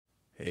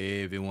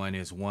Hey everyone,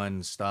 it's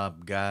One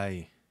Stop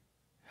Guy.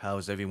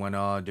 How's everyone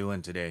all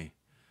doing today?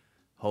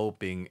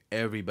 Hoping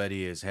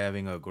everybody is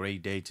having a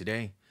great day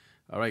today.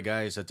 Alright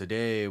guys, so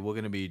today we're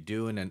going to be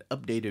doing an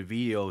updated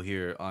video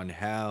here on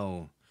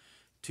how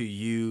to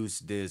use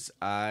this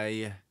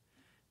iXpand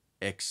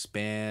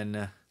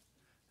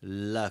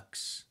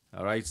Luxe.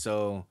 Alright,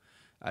 so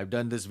I've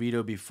done this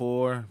video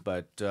before,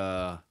 but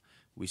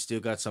we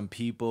still got some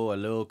people a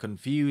little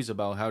confused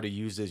about how to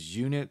use this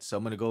unit. So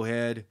I'm going to go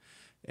ahead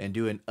and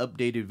do an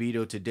updated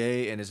video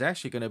today, and it's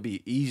actually going to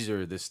be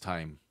easier this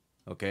time.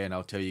 Okay, and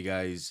I'll tell you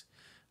guys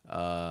in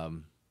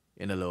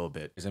a little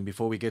bit. And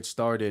before we get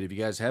started, if you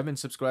guys haven't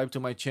subscribed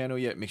to my channel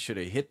yet, make sure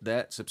to hit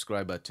that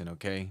subscribe button,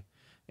 okay?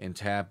 And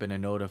tap in a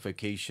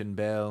notification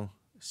bell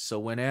so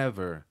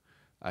whenever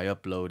I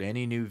upload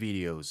any new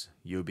videos,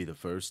 you'll be the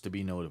first to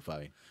be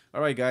notified.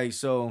 Alright guys,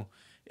 so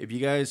if you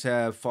guys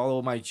have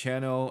followed my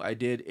channel, I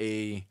did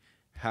a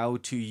how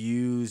to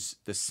use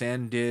the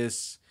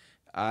Sandisk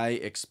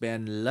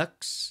iXpand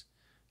Luxe,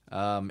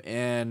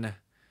 and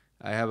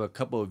I have a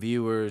couple of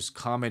viewers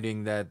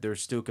commenting that they're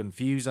still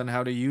confused on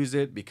how to use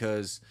it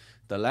because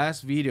the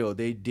last video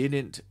they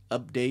didn't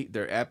update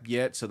their app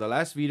yet. So the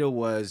last video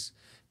was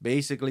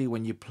basically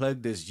when you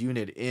plug this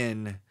unit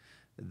in,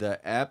 the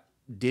app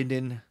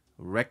didn't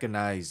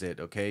recognize it.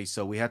 Okay,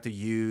 so we have to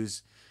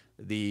use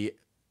the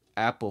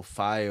Apple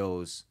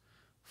files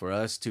for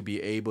us to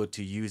be able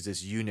to use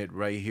this unit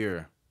right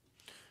here.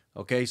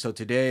 Okay, so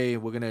today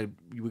we're gonna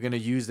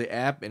use the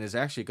app, and it's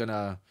actually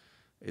gonna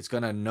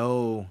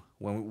know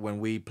when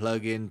we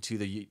plug into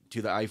the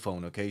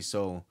iPhone. Okay,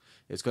 so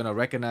it's gonna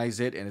recognize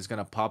it and it's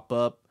gonna pop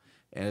up,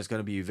 and it's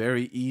gonna be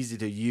very easy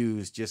to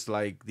use, just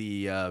like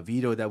the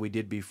video that we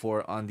did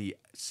before on the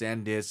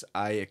Sandisk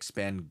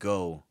iXpand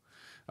Go.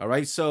 All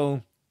right,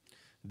 so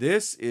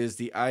this is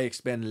the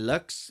iXpand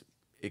Luxe.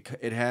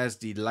 It has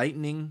the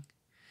Lightning,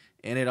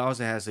 and it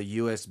also has a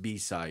USB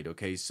side.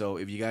 Okay, so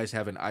if you guys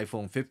have an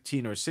iPhone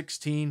 15 or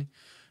 16,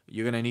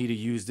 you're gonna need to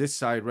use this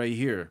side right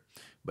here.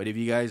 But if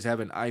you guys have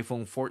an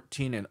iPhone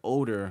 14 and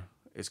older,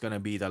 it's gonna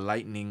be the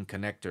Lightning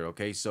connector.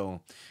 Okay,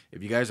 so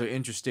if you guys are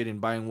interested in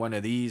buying one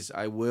of these,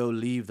 I will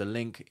leave the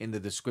link in the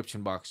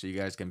description box so you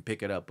guys can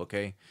pick it up.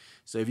 Okay,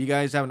 so if you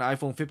guys have an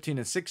iPhone 15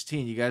 and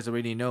 16, you guys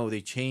already know they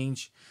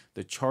changed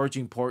the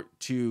charging port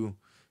to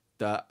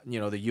the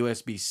the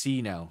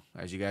USB-C now,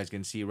 as you guys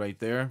can see right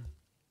there.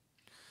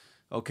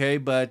 Okay,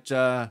 but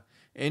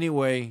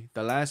anyway,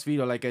 the last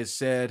video, like I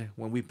said,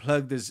 when we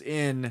plug this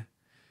in,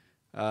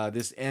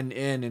 this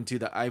NN into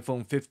the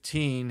iPhone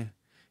 15,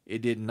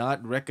 it did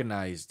not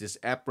recognize this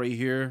app right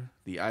here.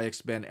 The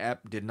iXpand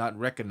app did not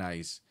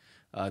recognize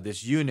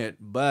this unit,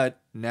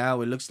 but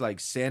now it looks like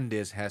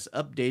Sandisk has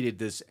updated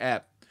this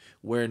app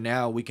where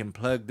now we can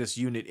plug this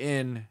unit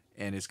in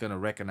and it's going to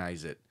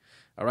recognize it.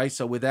 All right,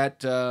 so with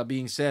that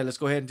being said, let's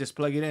go ahead and just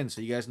plug it in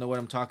so you guys know what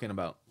I'm talking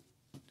about.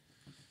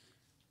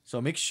 So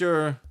make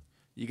sure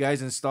you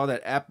guys install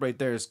that app right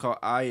there. It's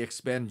called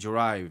iXpand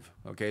Drive.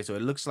 Okay, so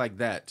it looks like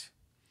that.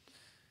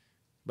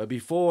 But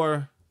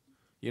before,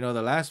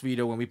 the last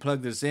video when we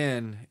plugged this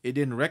in, it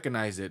didn't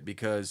recognize it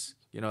because,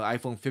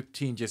 iPhone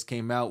 15 just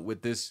came out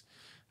with this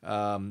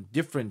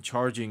different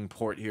charging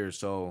port here.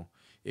 So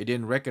it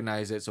didn't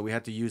recognize it. So we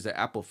had to use the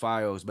Apple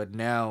files. But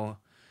now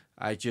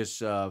I just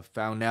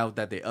found out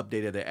that they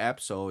updated the app.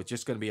 So it's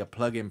just going to be a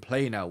plug and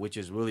play now, which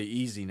is really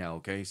easy now.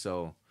 Okay,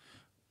 so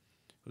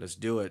let's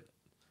do it.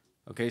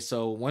 Okay,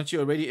 so once you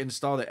already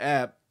install the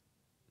app,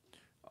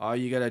 all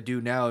you gotta do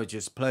now is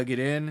just plug it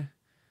in,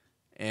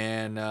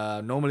 and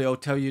normally I'll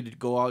tell you to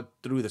go out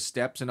through the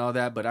steps and all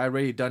that, but I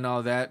already done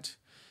all that.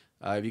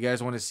 If you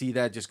guys want to see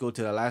that, just go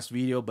to the last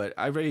video, but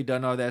I've already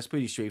done all that. It's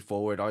pretty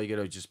straightforward. All you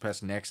gotta just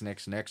press next,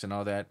 next, next, and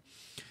all that.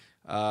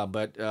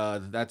 But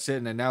that's it.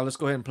 And then now let's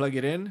go ahead and plug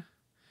it in,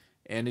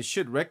 and it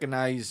should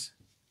recognize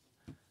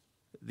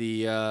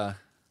the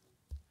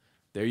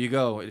there you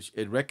go.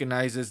 It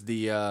recognizes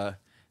the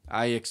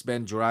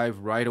iXpand Drive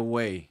right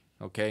away.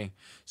 Okay,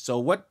 so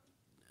what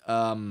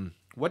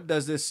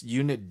does this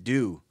unit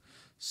do?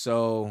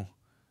 So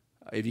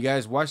if you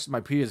guys watched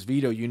my previous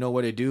video, you know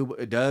what it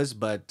does,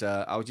 but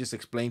I'll just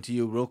explain to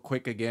you real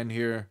quick again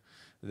here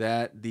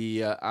that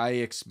the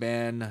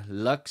iXpand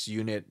Luxe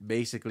unit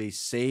basically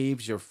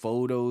saves your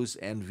photos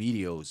and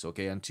videos,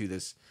 okay, onto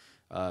this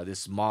this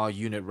small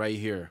unit right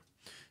here.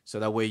 So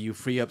that way you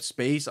free up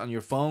space on your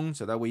phone,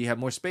 so that way you have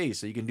more space,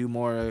 so you can do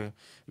more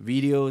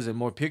videos and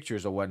more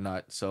pictures or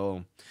whatnot.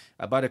 So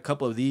I bought a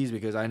couple of these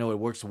because I know it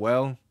works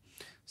well.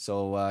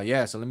 So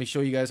yeah, so let me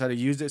show you guys how to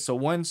use it. So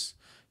once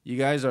you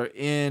guys are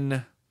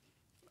in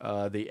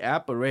the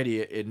app already,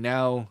 it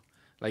now,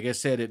 like I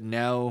said, it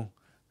now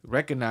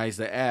recognizes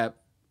the app,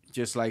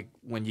 just like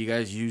when you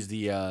guys use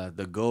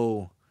the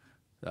Go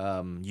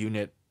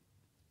unit.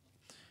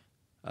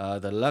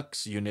 The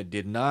Luxe unit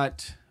did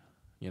not.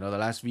 The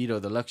last video,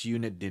 the Luxe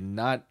unit did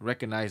not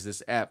recognize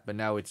this app, but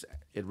now it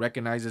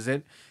recognizes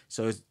it.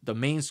 So the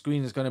main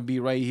screen is going to be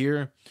right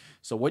here.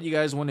 So what you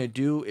guys want to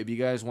do, if you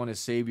guys want to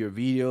save your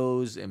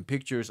videos and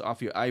pictures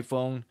off your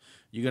iPhone,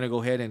 you're going to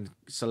go ahead and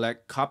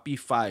select copy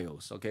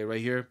files. Okay, right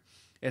here.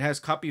 It has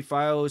copy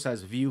files,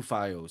 has view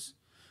files.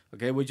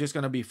 Okay, we're just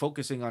going to be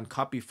focusing on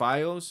copy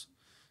files.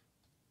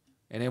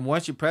 And then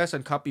once you press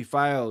on copy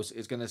files,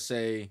 it's going to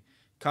say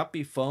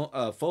copy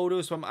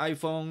photos from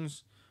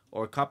iPhones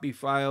or copy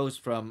files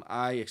from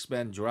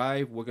iXpand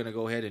Drive. We're going to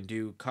go ahead and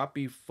do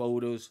copy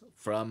photos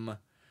from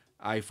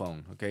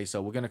iPhone. Okay,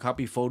 so we're going to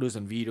copy photos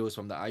and videos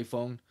from the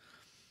iPhone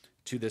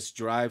to this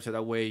drive, so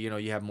that way, you know,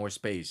 you have more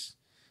space.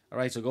 All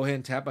right, so go ahead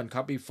and tap on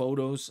copy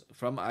photos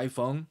from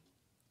iPhone.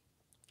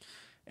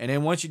 And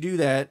then once you do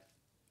that,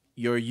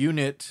 your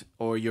unit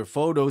or your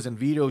photos and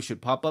videos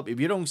should pop up. If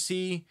you don't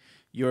see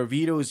your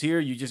videos here,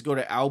 you just go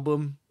to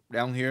album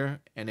down here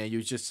and then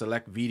you just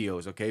select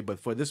videos. Okay, but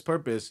for this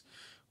purpose,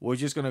 we're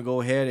just going to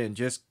go ahead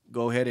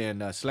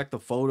and select the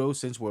photos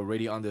since we're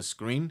already on the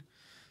screen.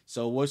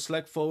 So we'll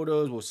select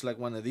photos. We'll select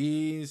one of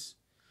these.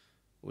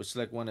 We'll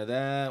select one of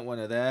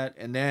that.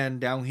 And then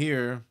down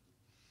here,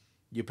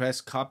 you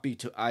press copy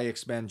to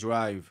iXpand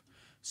Drive.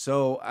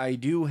 So I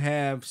do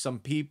have some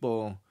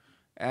people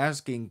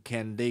asking,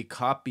 can they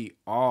copy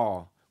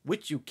all?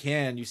 Which you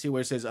can. You see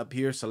where it says up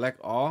here,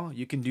 select all?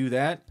 You can do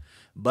that.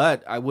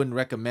 But I wouldn't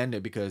recommend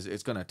it because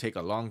it's going to take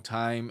a long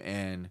time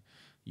and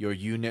your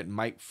unit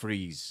might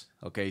freeze.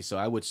 Okay, so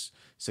I would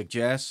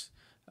suggest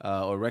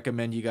or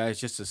recommend you guys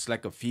just to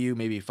select a few,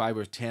 maybe 5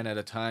 or 10 at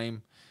a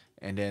time,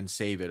 and then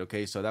save it.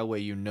 Okay, so that way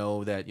you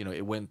know that, you know,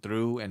 it went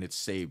through and it's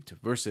saved,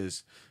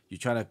 versus you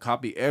trying to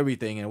copy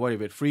everything and what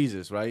if it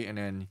freezes, right? And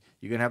then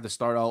you're gonna have to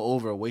start all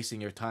over,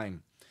 wasting your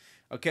time.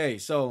 Okay,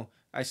 so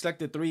I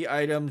selected 3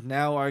 items.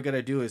 Now all I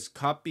gotta do is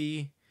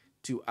copy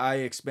to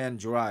iXpand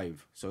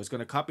Drive. So it's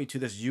gonna copy to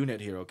this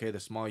unit here, okay, the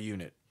small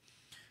unit.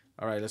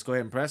 All right, let's go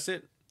ahead and press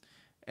it.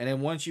 And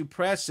then once you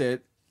press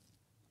it,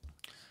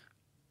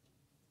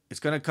 it's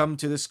gonna come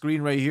to the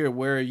screen right here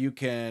where you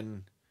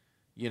can,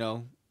 you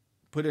know,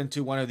 put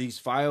into one of these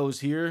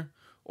files here,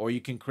 or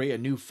you can create a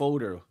new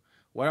folder.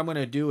 What I'm going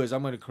to do is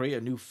I'm going to create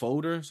a new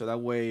folder so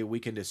that way we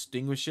can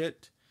distinguish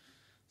it.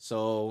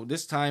 So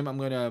this time I'm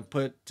going to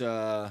put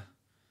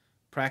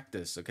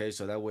practice. Okay,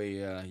 so that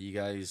way you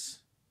guys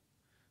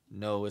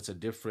know it's a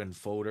different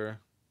folder.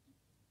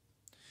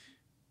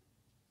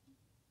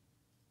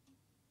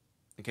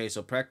 Okay,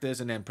 so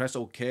practice, and then press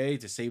OK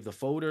to save the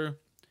folder.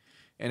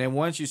 And then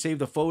once you save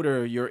the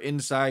folder, you're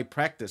inside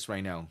practice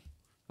right now.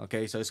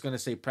 Okay, so it's going to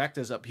say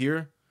practice up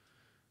here.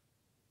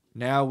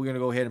 Now we're going to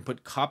go ahead and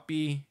put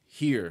copy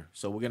here.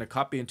 So we're going to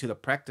copy into the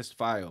practice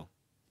file.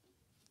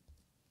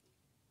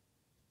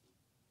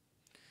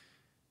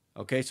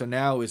 Okay, so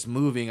now it's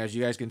moving, as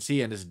you guys can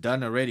see, and it's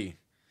done already.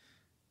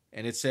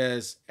 And it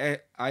says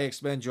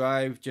iXpand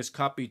Drive, just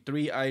copy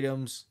 3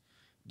 items.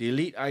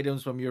 Delete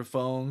items from your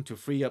phone to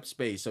free up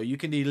space. So you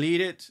can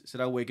delete it so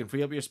that way it can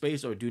free up your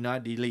space, or do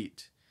not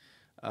delete.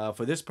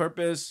 For this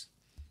purpose,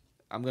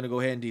 I'm gonna go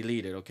ahead and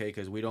delete it, okay?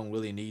 Because we don't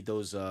really need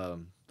those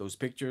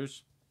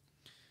pictures.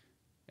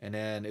 And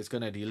then it's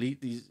gonna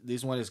delete these.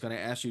 This one is gonna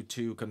ask you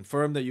to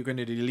confirm that you're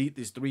gonna delete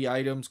these 3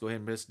 items. Go ahead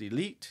and press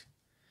delete.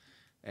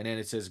 And then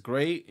it says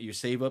great, you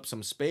save up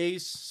some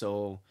space.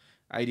 So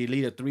I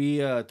deleted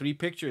 3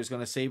 pictures. It's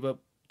gonna save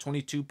up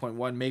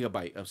 22.1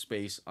 megabyte of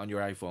space on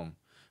your iPhone.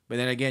 But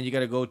then again, you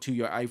gotta go to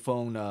your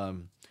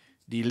iPhone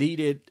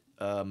deleted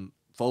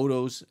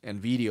photos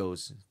and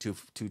videos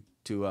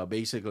to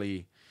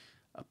basically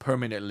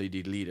permanently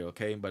delete it.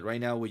 Okay, but right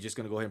now we're just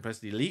gonna go ahead and press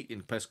delete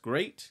and press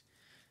great,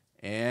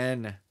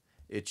 and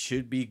it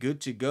should be good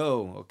to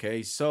go.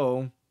 Okay,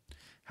 so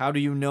how do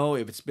you know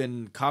if it's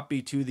been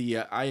copied to the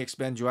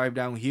iXpand Drive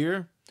down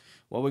here?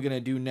 What we're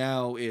gonna do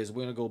now is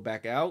we're gonna go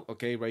back out.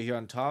 Okay, right here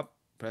on top,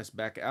 press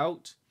back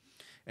out,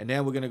 and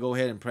then we're gonna go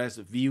ahead and press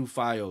view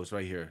files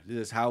right here. This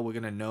is how we're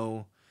gonna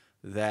know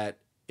that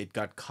it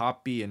got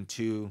copied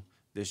into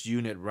this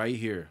unit right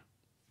here.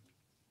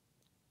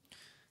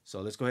 So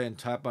let's go ahead and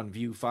tap on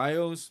view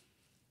files.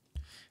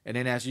 And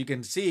then as you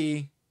can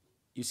see,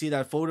 you see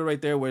that folder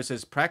right there where it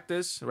says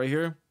practice right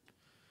here.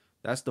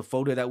 That's the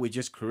folder that we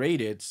just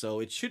created. So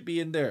it should be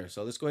in there.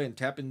 So let's go ahead and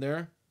tap in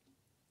there.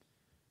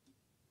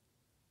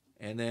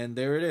 And then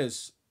there it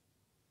is.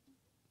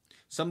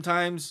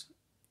 Sometimes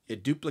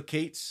it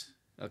duplicates,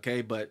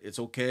 okay, but it's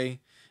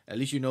okay. At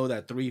least you know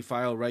that 3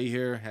 file right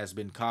here has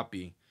been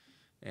copied.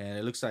 And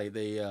it looks like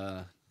they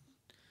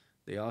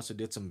also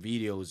did some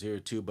videos here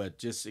too, but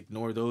just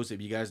ignore those.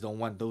 If you guys don't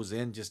want those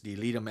in, just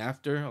delete them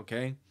after,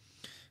 okay?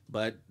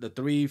 But the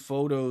 3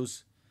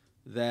 photos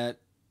that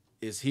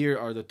is here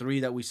are the 3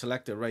 that we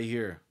selected right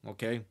here,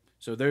 okay?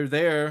 So they're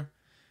there.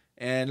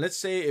 And let's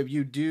say if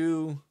you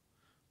do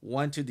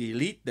want to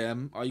delete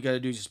them, all you got to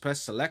do is just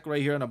press select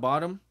right here on the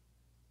bottom.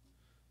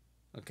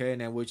 Okay,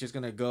 and then we're just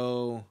going to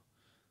go,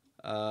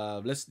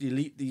 let's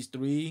delete these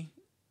 3.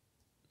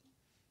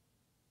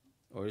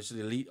 Or just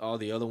delete all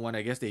the other one.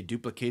 I guess they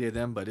duplicated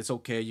them, but it's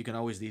okay. You can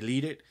always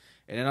delete it.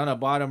 And then on the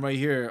bottom right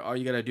here, all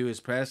you got to do is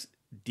press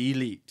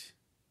delete.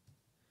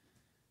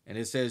 And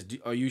it says,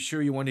 are you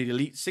sure you want to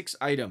delete 6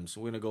 items?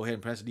 We're going to go ahead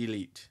and press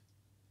delete.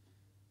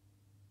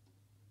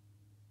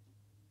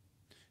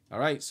 All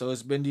right, so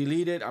it's been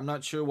deleted. I'm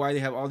not sure why they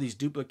have all these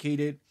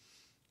duplicated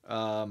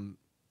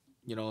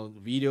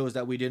videos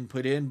that we didn't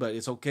put in, but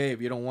it's okay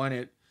if you don't want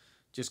it.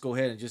 Just go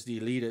ahead and just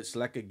delete it.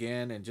 Select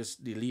again and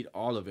just delete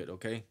all of it,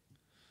 okay?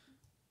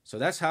 So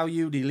that's how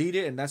you delete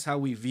it, and that's how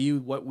we view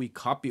what we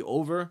copy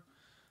over.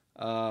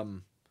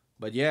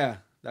 But yeah,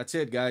 that's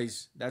it,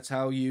 guys. That's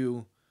how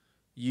you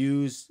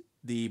use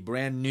the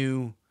brand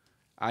new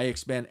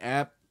iXpand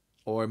app,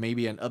 or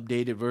maybe an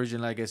updated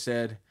version, like I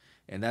said.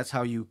 And that's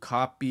how you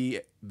copy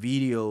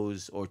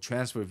videos or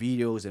transfer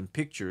videos and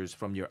pictures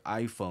from your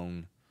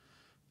iPhone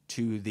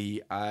to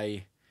the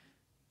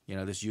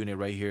this unit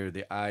right here,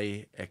 the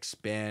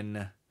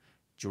iXpand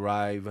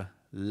Drive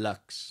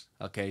Luxe.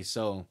 Okay,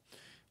 so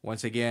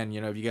once again,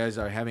 if you guys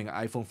are having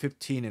iPhone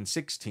 15 and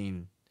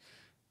 16,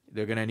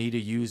 they're gonna need to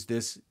use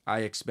this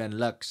iXpand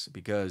Luxe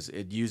because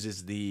it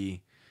uses the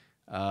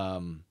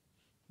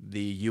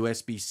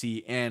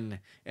USB-C N.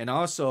 And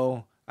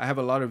also, I have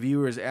a lot of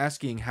viewers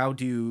asking how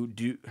do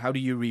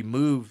you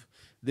remove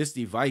this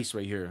device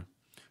right here.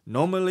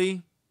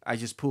 Normally, I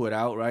just pull it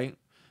out, right?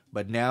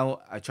 But now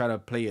I try to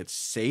play it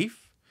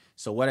safe.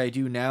 So what I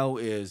do now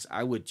is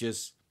I would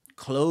just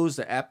close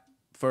the app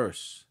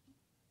first,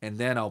 and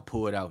then I'll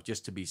pull it out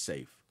just to be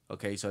safe.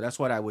 Okay, so that's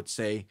what I would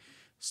say.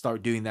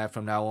 Start doing that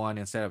from now on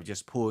instead of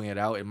just pulling it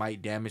out. It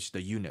might damage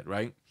the unit,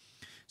 right?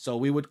 So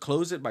we would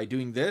close it by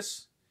doing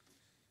this.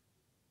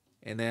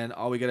 And then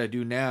all we got to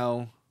do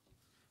now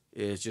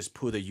is just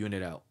pull the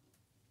unit out.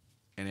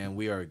 And then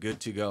we are good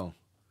to go.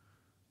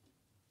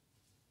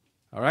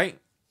 All right.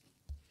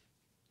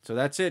 So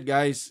that's it,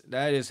 guys.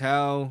 That is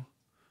how,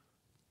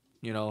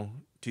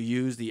 to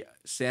use the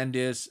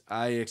Sandisk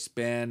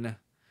iXpand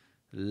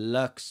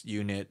Luxe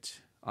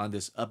unit on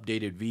this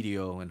updated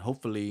video. And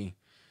hopefully,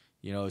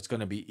 it's going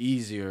to be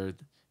easier.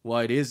 Well,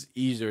 it is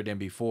easier than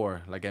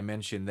before. Like I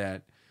mentioned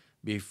that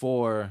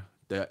before,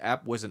 the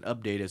app wasn't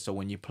updated, so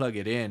when you plug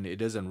it in, it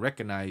doesn't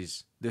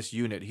recognize this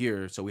unit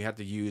here, so we have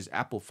to use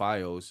Apple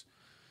files,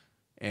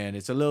 and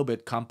it's a little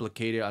bit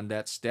complicated on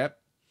that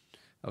step.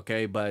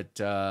 Okay, but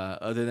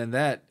other than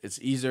that,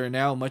 it's easier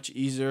now, much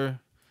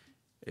easier.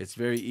 It's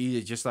very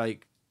easy, just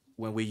like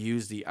when we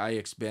use the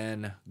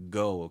iXpand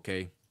Go.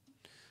 Okay,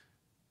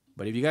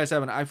 but if you guys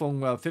have an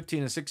iPhone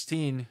 15 and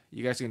 16,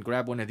 you guys can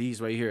grab one of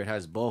these right here. It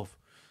has both.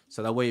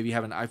 So that way, if you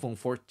have an iPhone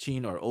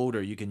 14 or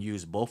older, you can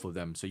use both of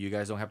them. So you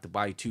guys don't have to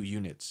buy 2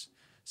 units.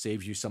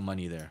 Saves you some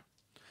money there.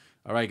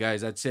 All right,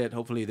 guys, that's it.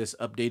 Hopefully this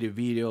updated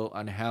video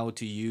on how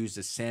to use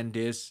the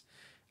Sandisk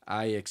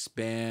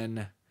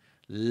iXpand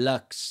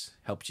Luxe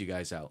helps you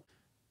guys out.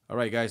 All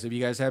right, guys, if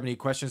you guys have any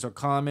questions or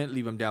comment,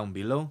 leave them down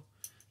below.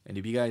 And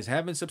if you guys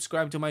haven't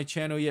subscribed to my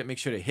channel yet, make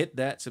sure to hit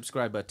that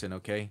subscribe button,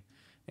 okay?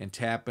 And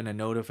tap in the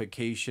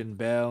notification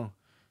bell.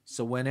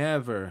 So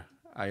whenever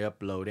I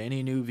upload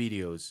any new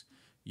videos,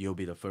 you'll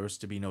be the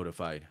first to be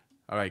notified.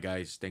 All right,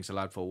 guys. Thanks a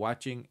lot for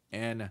watching,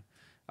 and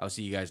I'll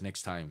see you guys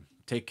next time.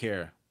 Take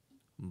care.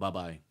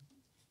 Bye-bye.